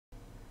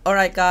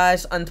Alright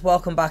guys, and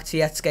welcome back to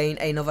yet again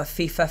another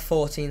FIFA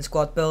 14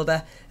 squad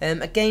builder.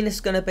 Again, it's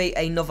going to be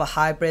another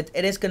hybrid.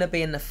 It is going to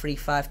be in the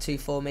 3-5-2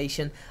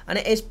 formation, and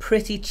it is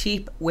pretty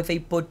cheap with a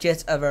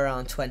budget of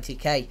around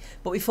 20k.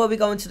 But before we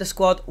go into the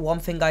squad, one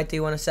thing I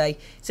do want to say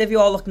is if you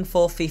are looking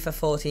for FIFA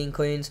 14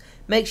 coins,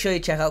 make sure you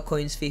check out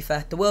Coins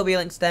FIFA. There will be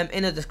links to them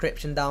in the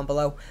description down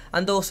below,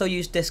 and also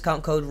use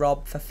discount code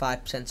ROB for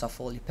 5% off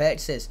all your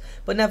purchases.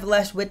 But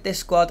nevertheless, with this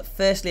squad,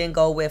 firstly in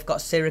goal we've got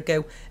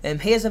Sirigu.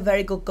 He is a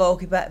very good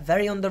goalkeeper.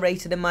 Very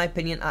underrated in my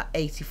opinion at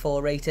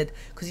 84 rated,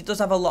 because he does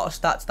have a lot of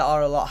stats that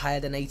are a lot higher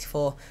than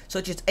 84,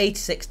 such as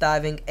 86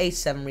 diving,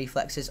 87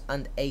 reflexes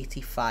and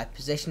 85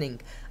 positioning.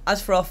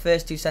 As for our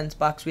first two centre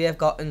backs, we have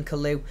got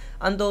Nkalu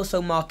and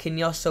also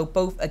Marquinhos, so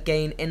both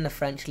again in the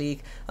French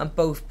league and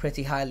both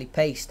pretty highly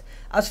paced.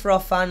 As for our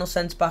final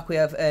centre back, we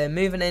have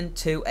moving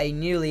into a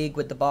new league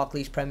with the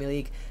Barclays Premier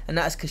League, and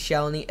that is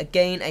Koscielny,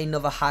 again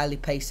another highly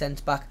paced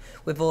centre back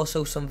with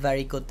also some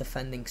very good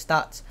defending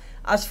stats.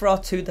 As for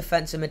our two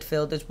defensive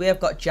midfielders, we have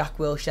got Jack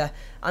Wilshere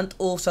and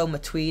also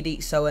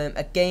Matuidi, so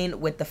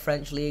again with the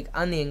French League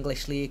and the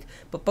English League,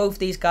 but both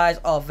these guys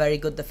are very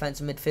good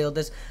defensive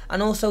midfielders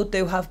and also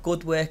do have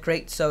good work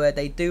rates, so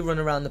they do run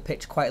around the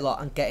pitch quite a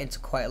lot and get into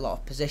quite a lot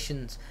of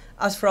positions.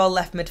 As for our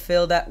left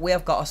midfielder, we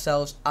have got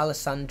ourselves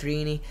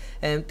Alessandrini.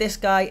 This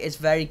guy is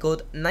very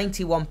good,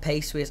 91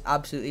 pace, so he is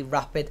absolutely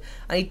rapid,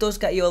 and he does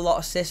get you a lot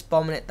of assists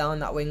bombing it down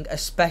that wing,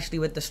 especially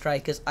with the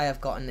strikers I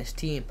have got in this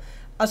team.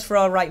 As for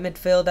our right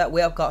midfielder, we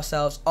have got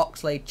ourselves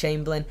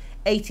Oxlade-Chamberlain,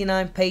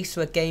 89 pace,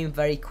 so again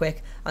very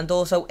quick, and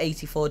also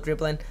 84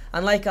 dribbling,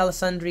 and like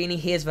Alessandrini,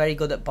 he is very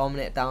good at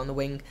bombing it down the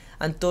wing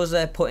and does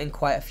put in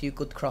quite a few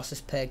good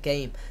crosses per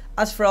game.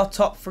 As for our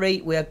top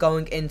three, we are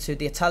going into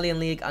the Italian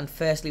League, and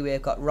firstly we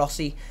have got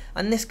Rossi,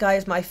 and this guy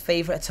is my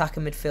favourite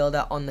attacking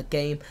midfielder on the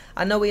game.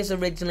 I know he is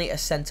originally a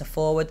centre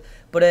forward,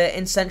 but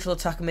in central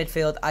attacking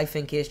midfield I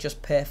think he is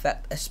just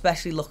perfect,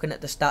 especially looking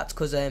at the stats,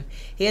 because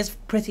he is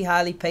pretty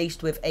highly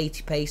paced with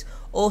 80 pace,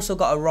 also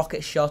got a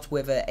rocket shot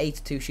with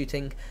 82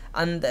 shooting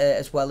and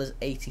as well as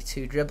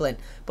 82 dribbling.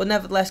 But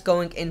nevertheless,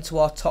 going into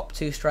our top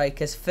two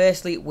strikers,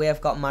 firstly we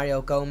have got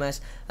Mario Gomez,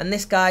 and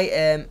this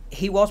guy,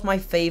 he was my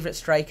favourite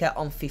striker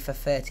on FIFA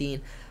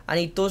 13, and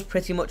he does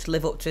pretty much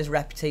live up to his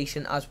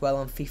reputation as well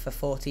on FIFA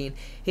 14.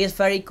 He is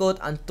very good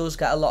and does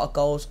get a lot of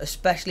goals,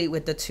 especially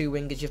with the two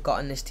wingers you've got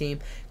in this team,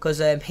 because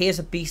he is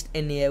a beast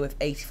in the air with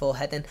 84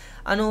 heading,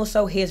 and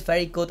also he is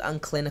very good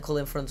and clinical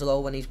in front of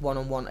goal when he's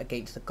one-on-one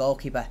against the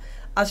goalkeeper.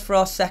 As for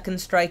our second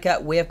striker,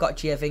 we have got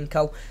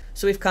Giovinco.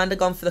 So we've kind of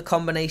gone for the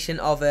combination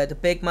of the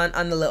big man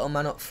and the little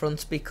man up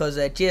front, because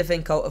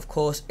Giovinco, of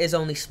course, is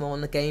only small in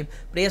the game,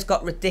 but he has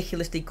got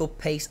ridiculously good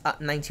pace at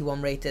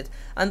 91 rated,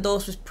 and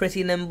also is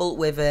pretty nimble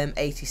with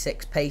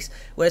 86 pace,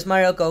 whereas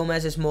Mario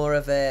Gomez is more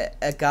of a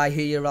guy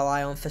who you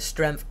rely on for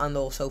strength and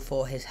also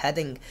for his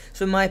heading.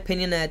 So in my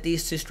opinion,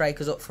 these two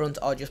strikers up front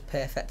are just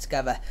perfect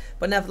together.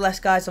 But nevertheless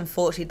guys,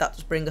 unfortunately that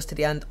does bring us to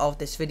the end of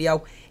this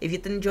video. If you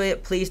did enjoy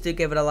it, please do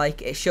give it a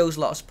like, it shows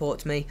a lot of support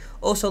to me.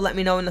 Also let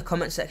me know in the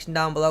comment section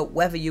down below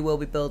whether you will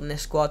be building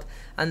this squad,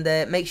 and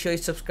make sure you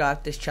subscribe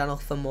to this channel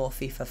for more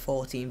FIFA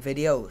 14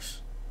 videos.